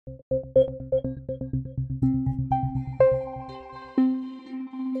Hi,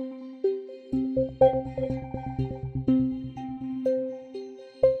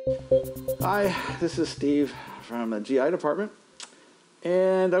 this is Steve from the GI department,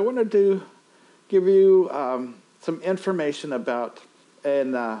 and I wanted to give you some information about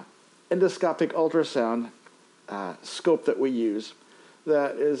an endoscopic ultrasound scope that we use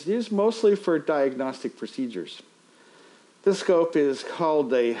that is used mostly for diagnostic procedures. This scope is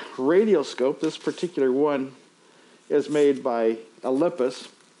called a radial scope. This particular one is made by Olympus,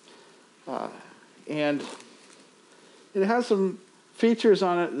 and it has some features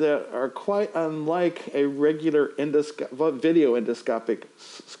on it that are quite unlike a regular video endoscopic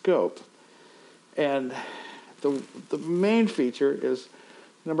scope. And the main feature is,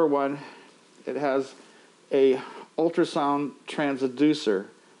 number one, it has a ultrasound transducer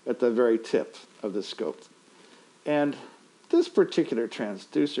at the very tip of the scope. And this particular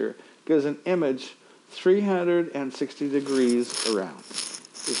transducer gives an image 360 degrees around.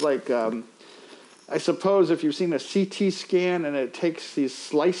 It's like, I suppose if you've seen a CT scan and it takes these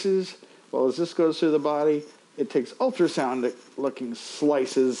slices, well, as this goes through the body, it takes ultrasound-looking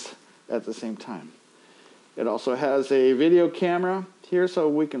slices at the same time. It also has a video camera here so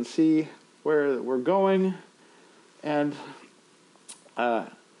we can see where we're going, and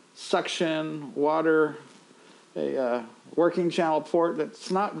suction, water, a working channel port that's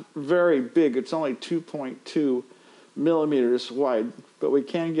not very big. It's only 2.2 millimeters wide, but we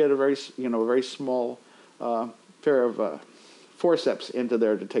can get a very small pair of forceps into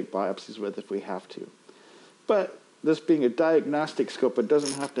there to take biopsies with if we have to. But this being a diagnostic scope, it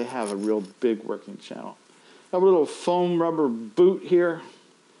doesn't have to have a real big working channel. I have a little foam rubber boot here.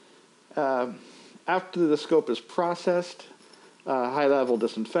 After the scope is processed, high level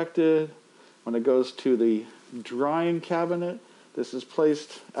disinfected, when it goes to the drying cabinet, this is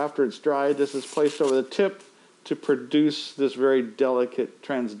placed, after it's dried, this is placed over the tip to produce this very delicate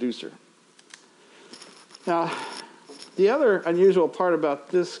transducer. Now, the other unusual part about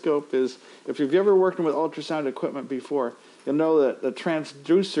this scope is, if you've ever worked with ultrasound equipment before, you'll know that the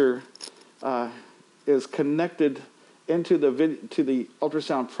transducer is connected into the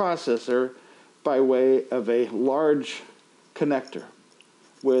ultrasound processor by way of a large connector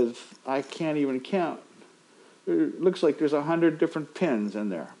with, I can't even count, it looks like there's 100 different pins in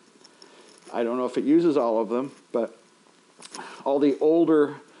there. I don't know if it uses all of them, but all the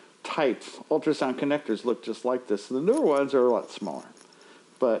older type ultrasound connectors look just like this. The newer ones are a lot smaller,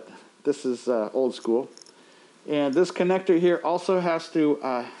 but this is old school. And this connector here also has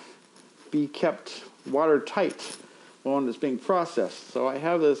to be kept watertight when it's being processed. So I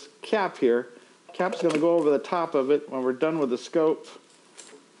have this cap here. The cap's going to go over the top of it when we're done with the scope,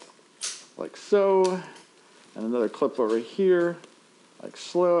 like so. And another clip over here, like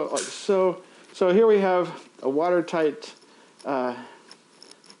so. So here we have a watertight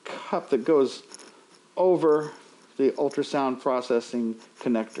cup that goes over the ultrasound processing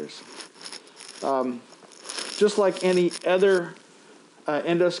connectors. Just like any other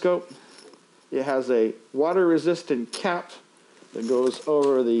endoscope, it has a water-resistant cap that goes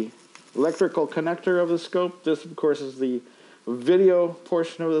over the electrical connector of the scope. This, of course, is the video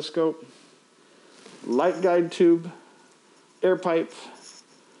portion of the scope. Light guide tube, air pipe,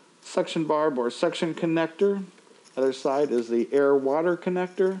 suction barb or suction connector. Other side is the air-water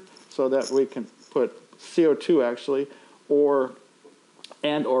connector, so that we can put CO2 actually, or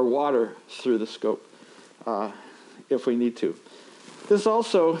water through the scope if we need to. This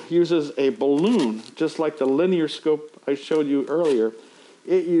also uses a balloon, just like the linear scope I showed you earlier.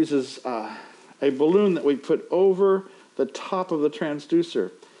 It uses a balloon that we put over the top of the transducer.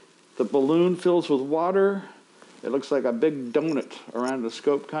 The balloon fills with water. It looks like a big donut around the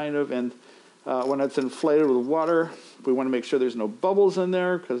scope, kind of, and when it's inflated with water, we want to make sure there's no bubbles in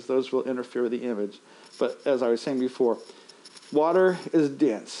there because those will interfere with the image. But as I was saying before, water is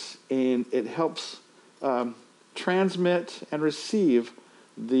dense, and it helps transmit and receive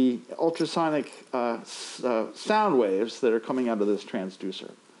the ultrasonic sound waves that are coming out of this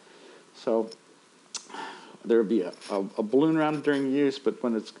transducer. So there would be a balloon around it during use, but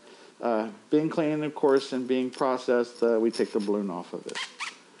when it's being cleaned, of course, and being processed, we take the balloon off of it.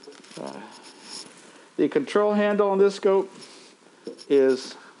 The control handle on this scope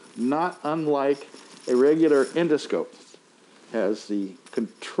is not unlike a regular endoscope. It has the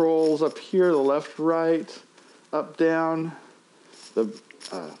controls up here, the left, right, up, down, the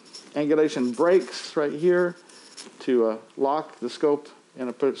angulation brakes right here to lock the scope in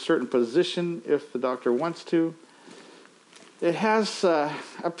a certain position if the doctor wants to. It has,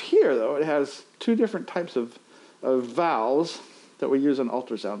 up here though, it has two different types of valves that we use in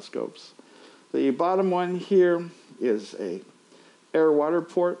ultrasound scopes. The bottom one here is a air-water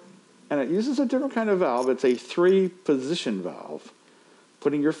port, and it uses a different kind of valve. It's a 3-position valve.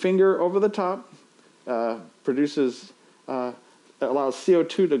 Putting your finger over the top allows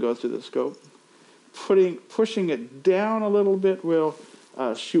CO2 to go through the scope. Pushing it down a little bit will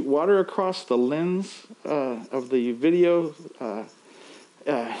shoot water across the lens of the video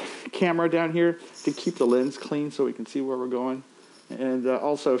camera down here to keep the lens clean so we can see where we're going. And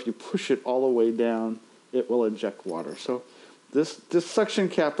also, if you push it all the way down, it will eject water. So this suction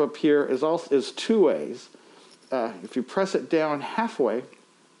cap up here is 2 ways. If you press it down halfway,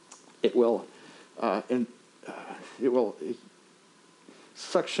 it will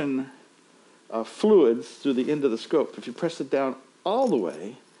suction fluids through the end of the scope. If you press it down all the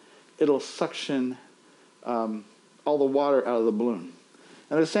way, it'll suction all the water out of the balloon.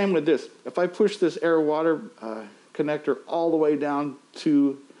 And the same with this. If I push this air-water connector all the way down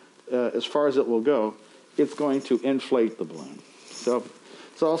to as far as it will go, it's going to inflate the balloon. So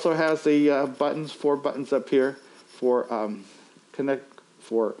it also has the 4 buttons up here for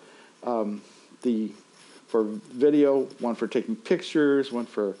for video, one for taking pictures, one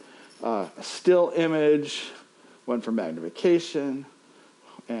for a still image, one for magnification,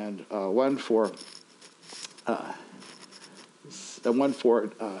 and one for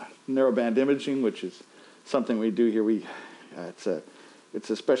narrowband imaging, which is something we do here. It's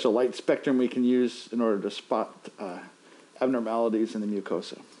a special light spectrum we can use in order to spot abnormalities in the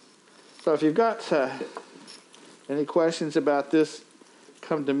mucosa. So if you've got any questions about this,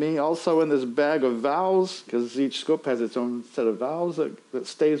 come to me. Also in this bag of valves, because each scope has its own set of valves that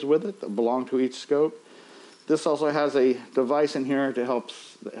stays with it, that belong to each scope. This also has a device in here that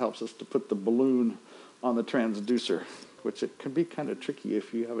helps us to put the balloon on the transducer, which it can be kind of tricky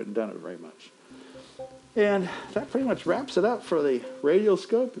if you haven't done it very much. And that pretty much wraps it up for the radial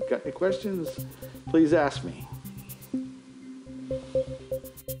scope. If you've got any questions, please ask me.